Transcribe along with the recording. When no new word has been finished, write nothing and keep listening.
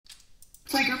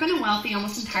So I grew up in a wealthy,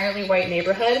 almost entirely white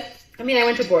neighborhood. I mean, I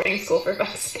went to boarding school for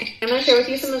fuck's sake. I'm going to share with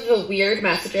you some of the weird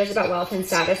messages about wealth and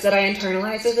status that I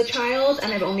internalized as a child,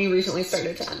 and I've only recently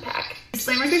started to unpack.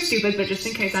 Disclaimers are stupid, but just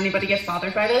in case anybody gets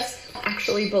bothered by this, I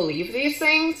actually believe these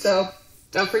things, so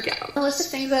don't freak out. A list of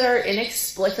things that are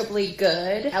inexplicably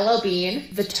good. LL Bean,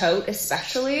 the tote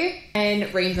especially,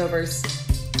 and Range Rovers.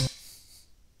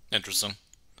 Interesting.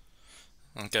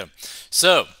 Okay.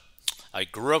 So, I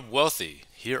grew up wealthy.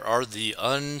 Here are the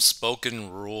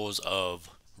unspoken rules of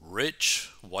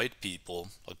rich white people,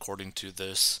 according to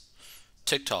this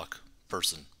TikTok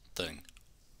person thing.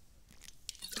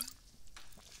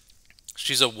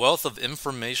 She's a wealth of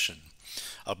information,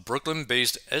 a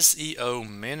Brooklyn-based SEO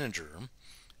manager,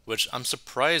 which I'm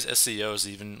surprised SEO is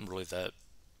even really that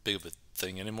big of a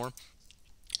thing anymore,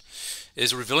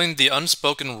 is revealing the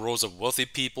unspoken rules of wealthy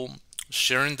people,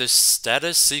 sharing the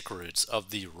status secrets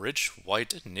of the rich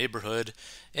white neighborhood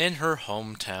in her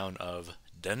hometown of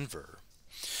Denver.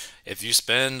 If you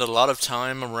spend a lot of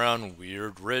time around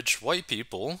weird rich white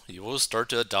people, you will start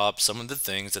to adopt some of the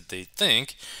things that they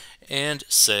think and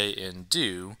say and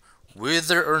do,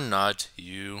 whether or not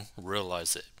you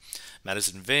realize it.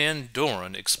 Madison Van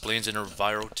Doren explains in her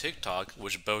viral TikTok,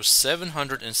 which boasts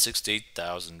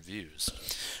 768,000 views.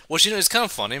 Which, is kind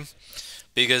of funny,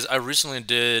 because I recently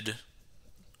did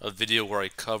a video where I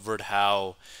covered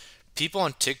how people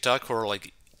on TikTok who are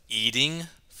like eating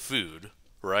food,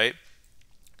 right?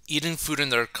 Eating food in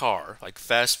their car, like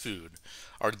fast food,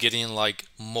 are getting like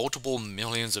multiple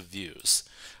millions of views.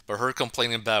 But her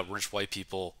complaining about rich white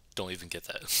people don't even get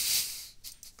that.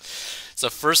 So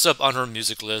first up on her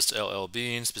music list, LL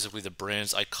Bean, specifically the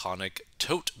brand's iconic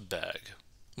tote bag,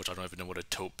 which I don't even know what a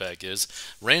tote bag is.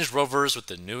 Range Rovers with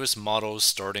the newest models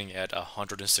starting at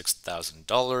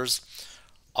 $106,000.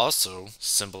 Also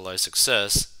symbolize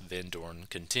success, Van Doren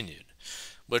continued.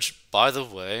 Which, by the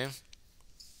way,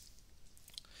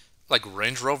 like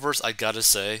Range Rovers, I gotta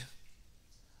say,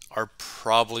 are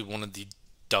probably one of the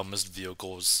dumbest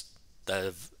vehicles that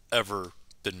have ever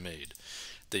been made.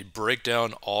 They break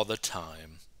down all the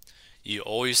time. You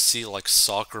always see like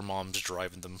soccer moms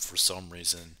driving them for some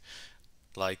reason.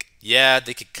 Like, yeah,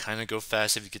 they could kind of go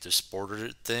fast if you get the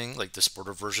sporter thing, like the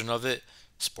sporter version of it,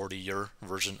 sportier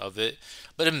version of it.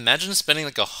 But imagine spending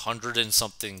like 100 and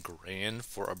something grand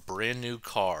for a brand new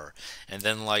car, and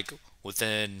then like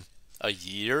within a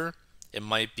year, it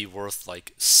might be worth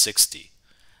like 60.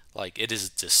 Like, it is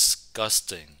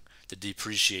disgusting, the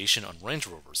depreciation on Range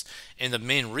Rovers. And the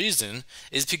main reason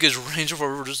is because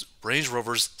Range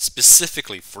Rovers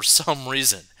specifically, for some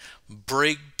reason,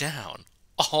 break down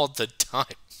all the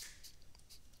time.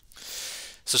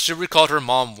 So she recalled her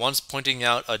mom once pointing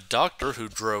out a doctor who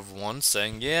drove one,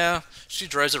 saying, yeah, she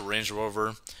drives a Range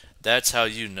Rover. That's how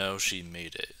you know she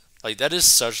made it. Like, that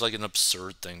is such like an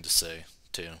absurd thing to say,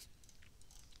 too.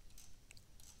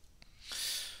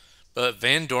 But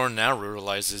Van Dorn now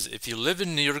realizes if you live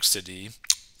in New York City,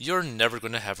 you're never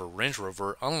going to have a Range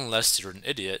Rover unless you're an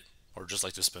idiot or just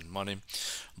like to spend money.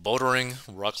 Bouldering,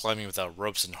 rock climbing without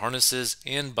ropes and harnesses,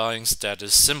 and buying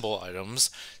status symbol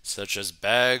items such as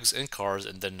bags and cars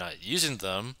and then not using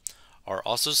them are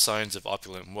also signs of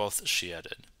opulent wealth, she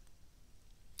added.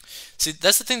 See,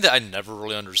 that's the thing that I never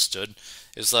really understood.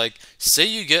 Is like, say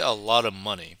you get a lot of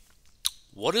money.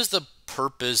 What is the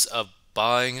purpose of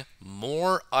buying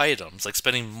more items, like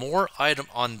spending more item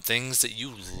on things that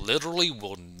you literally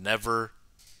will never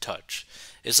touch?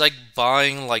 It's like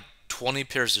buying like 20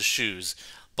 pairs of shoes,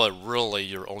 but really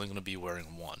you're only going to be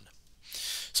wearing one.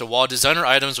 So while designer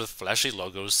items with flashy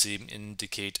logos seem to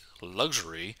indicate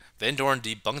luxury, Van Doren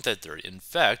debunked that theory. In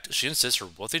fact, she insists her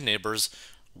wealthy neighbors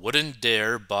wouldn't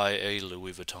dare buy a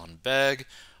Louis Vuitton bag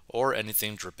or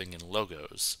anything dripping in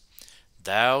logos.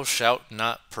 Thou shalt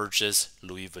not purchase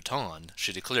Louis Vuitton,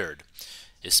 she declared,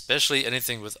 especially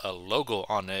anything with a logo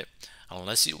on it,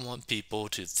 unless you want people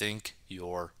to think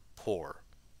you're poor.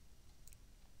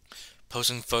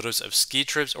 Posting photos of ski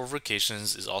trips or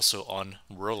vacations is also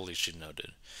unruly, she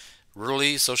noted.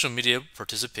 Rural social media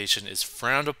participation is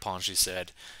frowned upon, she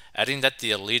said, adding that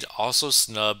the elite also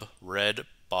snub red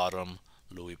bottom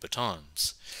Louis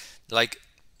Vuittons. Like,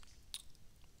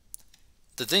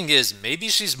 the thing is, maybe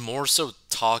she's more so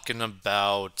talking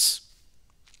about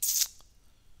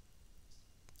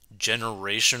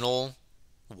generational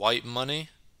white money,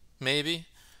 maybe?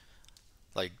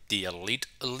 Like the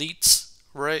elites,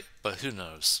 right? But who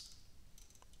knows?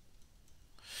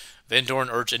 Van Doren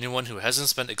urged anyone who hasn't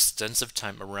spent extensive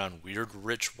time around weird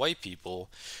rich white people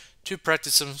to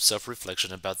practice some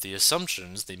self-reflection about the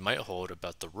assumptions they might hold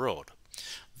about the world.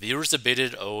 Viewers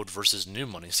debated old versus new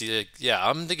money. See, like, yeah,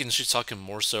 I'm thinking she's talking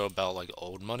more so about like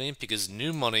old money because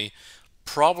new money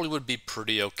probably would be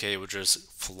pretty okay with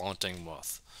just flaunting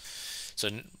wealth. So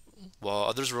while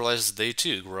others realize they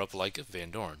too grew up like Van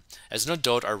Dorn. As an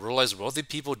adult, I realized wealthy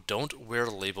people don't wear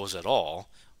labels at all,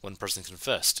 one person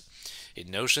confessed. A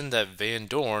notion that Van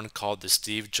Dorn called the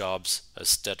Steve Jobs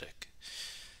aesthetic.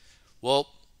 Well,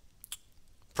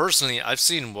 personally, I've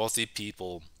seen wealthy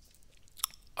people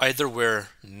either wear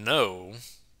no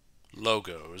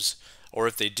logos, or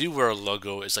if they do wear a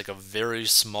logo, it's like a very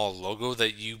small logo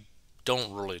that you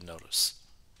don't really notice.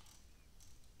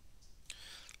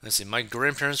 Let's see, my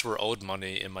grandparents were old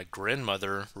money, and my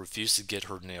grandmother refused to get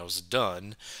her nails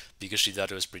done because she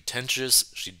thought it was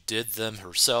pretentious. She did them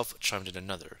herself, chimed in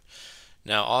another.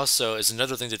 Now, also, is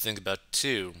another thing to think about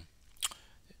too,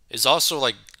 is also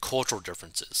like cultural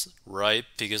differences, right?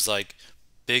 Because like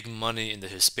big money in the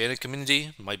Hispanic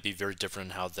community might be very different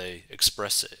in how they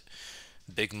express it.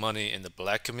 Big money in the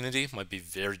black community might be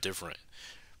very different.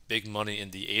 Big money in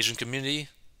the Asian community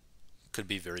could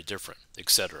be very different,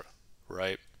 etc.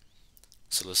 Right?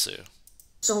 So let's see.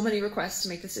 So many requests to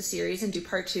make this a series and do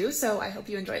part 2, so I hope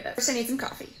you enjoyed this. First, I need some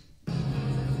coffee.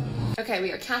 Okay,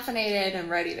 we are caffeinated and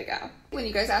ready to go. When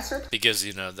you guys asked for because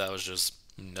that was just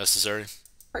necessary.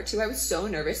 part 2, I was so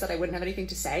nervous that I wouldn't have anything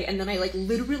to say, and then I like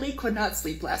literally could not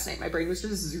sleep last night. My brain was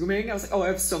just zooming. I was like, oh, I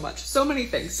have so many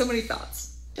things, so many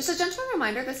thoughts. Just a gentle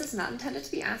reminder, this is not intended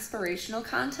to be aspirational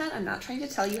content. I'm not trying to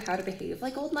tell you how to behave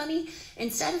like old money.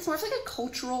 Instead, it's more of like a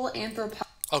cultural anthropology.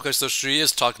 Okay, so she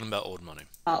is talking about old money.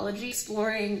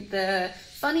 Exploring the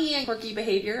funny and quirky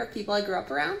behavior of people I grew up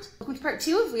around. Welcome to part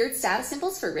 2 of weird status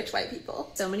symbols for rich white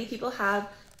people. So many people have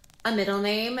a middle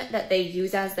name that they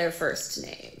use as their first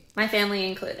name. My family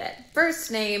included.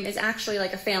 First name is actually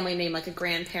like a family name, like a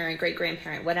grandparent,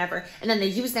 great-grandparent, whatever, and then they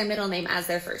use their middle name as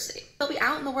their first name. They'll be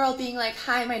out in the world being like,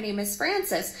 hi, my name is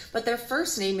Francis, but their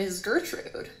first name is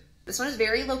Gertrude. This one is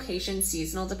very location,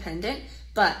 seasonal dependent,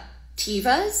 but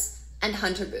Tevas and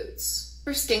Hunter boots.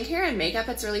 For skincare and makeup,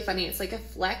 it's really funny. It's like a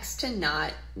flex to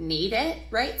not need it,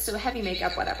 right? So heavy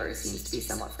makeup, whatever, seems to be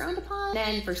somewhat frowned upon.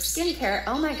 Then for skincare,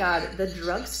 oh my God, the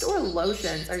drugstore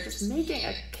lotions are just making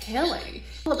a killing.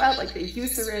 All about like the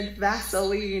Eucerin,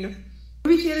 Vaseline,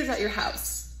 movie theaters at your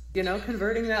house.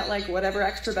 Converting that like whatever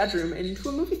extra bedroom into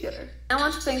a movie theater. Now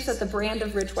on to things that the brand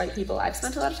of rich white people I've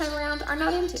spent a lot of time around are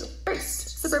not into.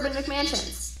 First, suburban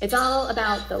McMansions. It's all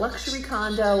about the luxury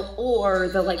condo or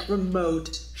the like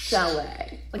remote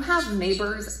chalet. Like have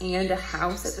neighbors and a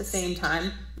house at the same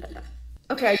time. No.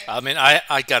 Okay. I mean,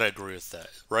 I gotta agree with that,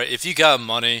 right? If you got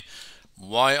money,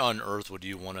 why on earth would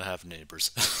you want to have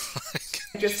neighbors?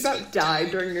 I just about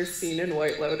died during your scene in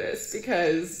White Lotus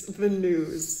because the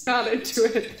news not into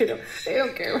it. They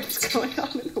don't care what's going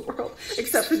on in the world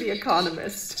except for The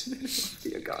Economist. They love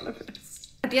The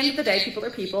Economist. At the end of the day, people are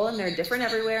people and they're different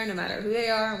everywhere, no matter who they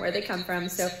are and where they come from.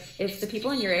 So if the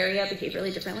people in your area behave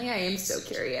really differently, I am so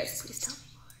curious. Please tell me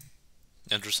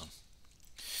more. Interesting.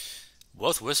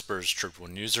 Wealth Whispers chirped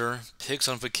one user. Pigs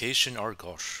on vacation are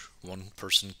gosh. One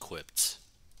person quipped.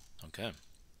 Okay.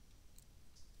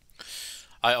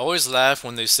 I always laugh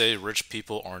when they say rich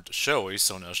people aren't showy,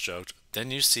 someone else joked.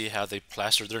 Then you see how they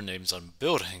plaster their names on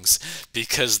buildings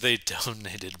because they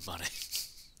donated money.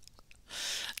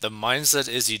 The mindset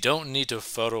is you don't need to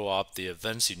photo op the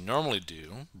events you normally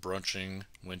do, brunching,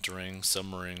 wintering,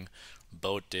 summering,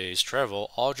 boat days,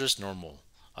 travel, all just normal,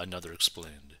 another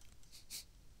explained.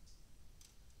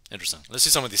 Interesting. Let's see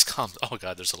some of these comments. Oh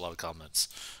god, there's a lot of comments.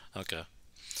 Okay.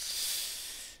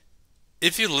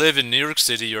 If you live in New York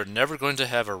City, you're never going to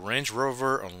have a Range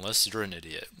Rover unless you're an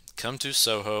idiot. Come to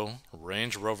Soho,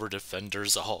 Range Rover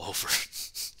Defenders all over.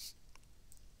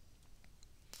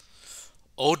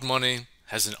 Old money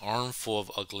has an armful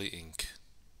of ugly ink.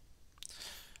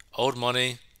 Old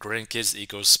money, grandkids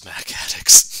equals smack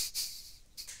addicts.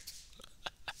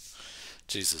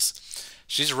 Jesus.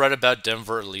 She's right about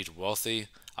Denver elite wealthy.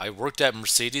 I worked at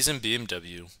Mercedes and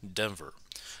BMW, Denver.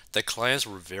 The clients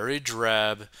were very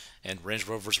drab, and Range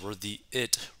Rovers were the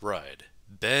it ride.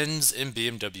 Benz and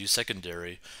BMW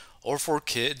secondary, or for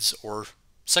kids or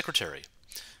secretary.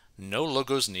 No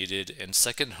logos needed, and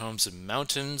second homes in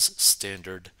mountains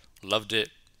standard. Loved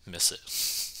it, miss it.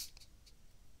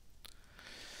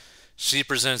 She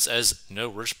presents as no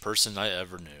rich person I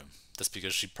ever knew. That's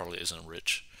because she probably isn't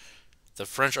rich. The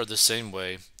French are the same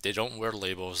way. They don't wear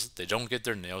labels. They don't get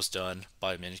their nails done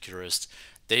by a manicurist.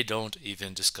 They don't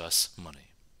even discuss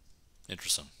money.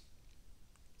 Interesting.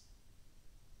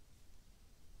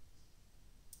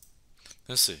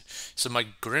 Let's see. So my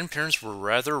grandparents were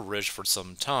rather rich for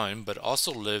some time, but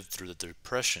also lived through the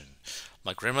Depression.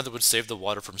 My grandmother would save the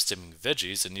water from steaming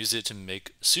veggies and use it to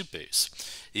make soup base.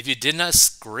 If you did not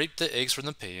scrape the eggs from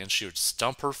the pan, she would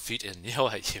stomp her feet and yell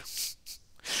at you.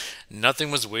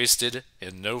 Nothing was wasted,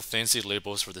 and no fancy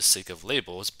labels for the sake of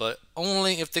labels, but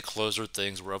only if the clothes or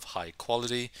things were of high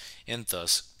quality and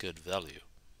thus good value.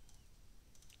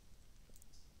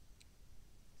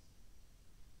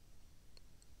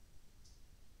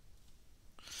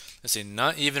 Let's see,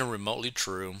 not even remotely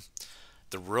true.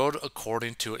 The world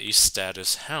according to a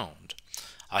status hound.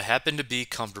 I happen to be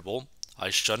comfortable. I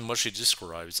shun what she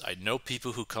describes. I know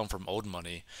people who come from old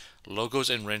money. Logos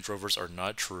and Range Rovers are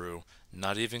not true,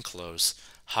 not even close.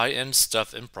 High-end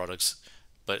stuff and products,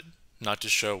 but not to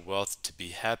show wealth, to be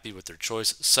happy with their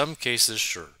choice. Some cases,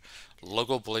 sure.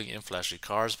 Logo bling and flashy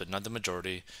cars, but not the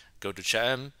majority. Go to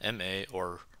Chatham, MA,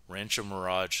 or Rancho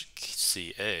Mirage,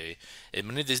 CA. In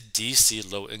many of the DC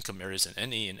low-income areas in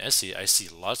NE and SE, I see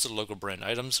lots of local brand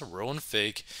items, real and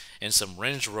fake, and some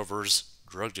Range Rovers,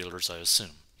 drug dealers, I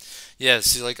assume. Yeah,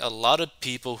 see, like a lot of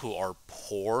people who are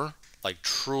poor, like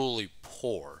truly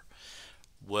poor,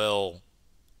 will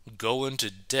go into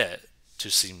debt to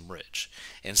seem rich.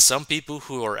 And some people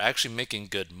who are actually making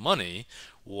good money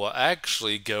will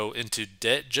actually go into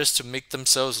debt just to make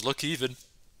themselves look even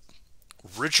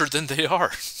richer than they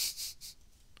are.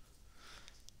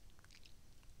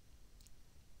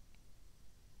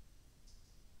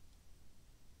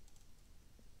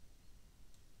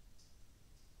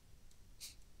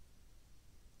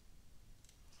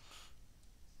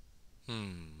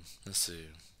 Let's see.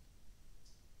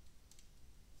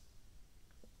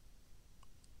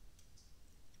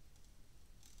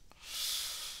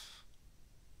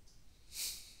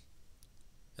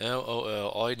 LOL,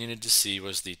 all I needed to see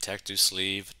was the tattoo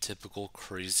sleeve, typical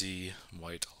crazy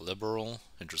white liberal.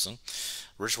 Interesting.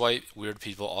 Rich white weird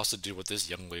people also do what this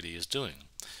young lady is doing,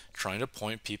 trying to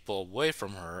point people away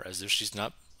from her as if she's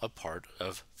not a part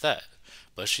of that.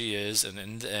 But she is, and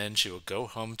in the end, she will go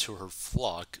home to her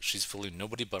flock. She's fooling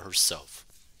nobody but herself.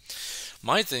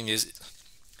 My thing is,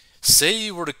 say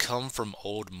you were to come from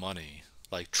old money,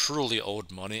 like truly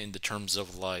old money in the terms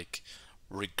of like,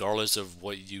 regardless of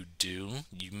what you do,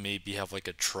 you maybe have like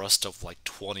a trust of like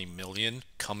 20 million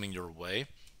coming your way.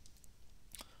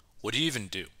 What do you even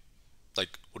do?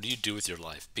 Like, what do you do with your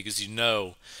life? Because you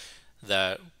know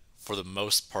that for the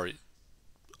most part,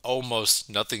 almost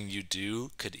nothing you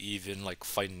do could even like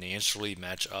financially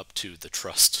match up to the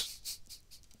trust.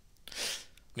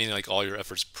 Meaning like all your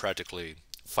efforts practically,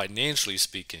 financially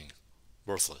speaking,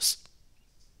 worthless.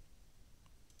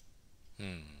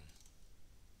 Hmm.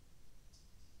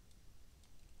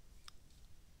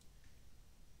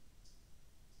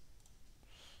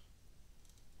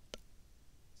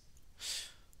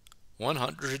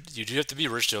 100. You do have to be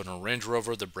rich to own a Range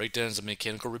Rover. The breakdowns and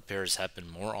mechanical repairs happen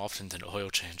more often than oil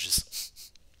changes.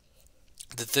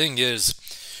 The thing is,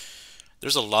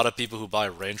 there's a lot of people who buy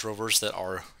Range Rovers that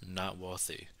are not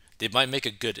wealthy. They might make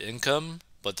a good income,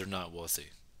 but they're not wealthy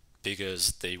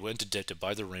because they went to debt to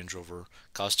buy the Range Rover,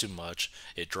 cost too much,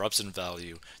 it drops in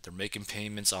value, they're making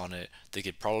payments on it, they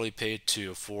could probably pay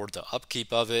to afford the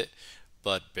upkeep of it,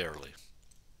 but barely.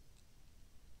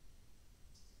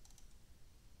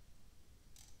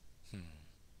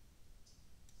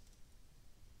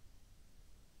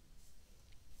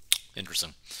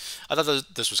 Interesting. I thought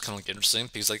that this was kind of like interesting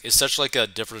because like it's such like a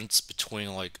difference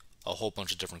between like a whole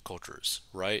bunch of different cultures,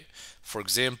 right? For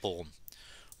example,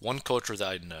 one culture that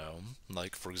I know,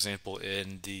 like for example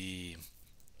in the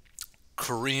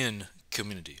Korean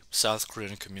community, South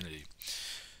Korean community,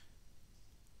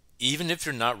 even if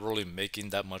you're not really making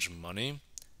that much money,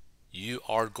 you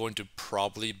are going to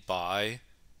probably buy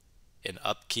and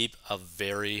upkeep a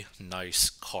very nice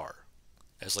car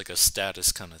as like a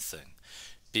status kind of thing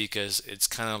because it's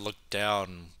kind of looked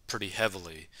down pretty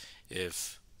heavily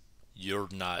if you're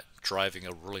not driving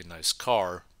a really nice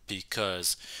car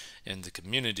because in the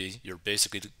community you're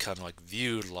basically kind of like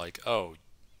viewed like, oh,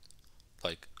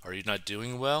 like, are you not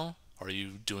doing well? Are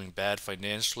you doing bad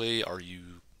financially? Are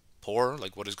you poor?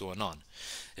 Like, what is going on?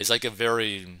 It's like a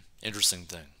very interesting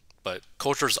thing. But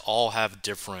cultures all have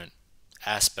different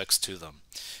aspects to them,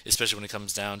 especially when it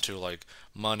comes down to like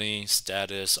money,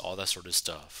 status, all that sort of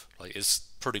stuff. Like, it's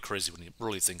pretty crazy when you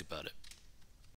really think about it.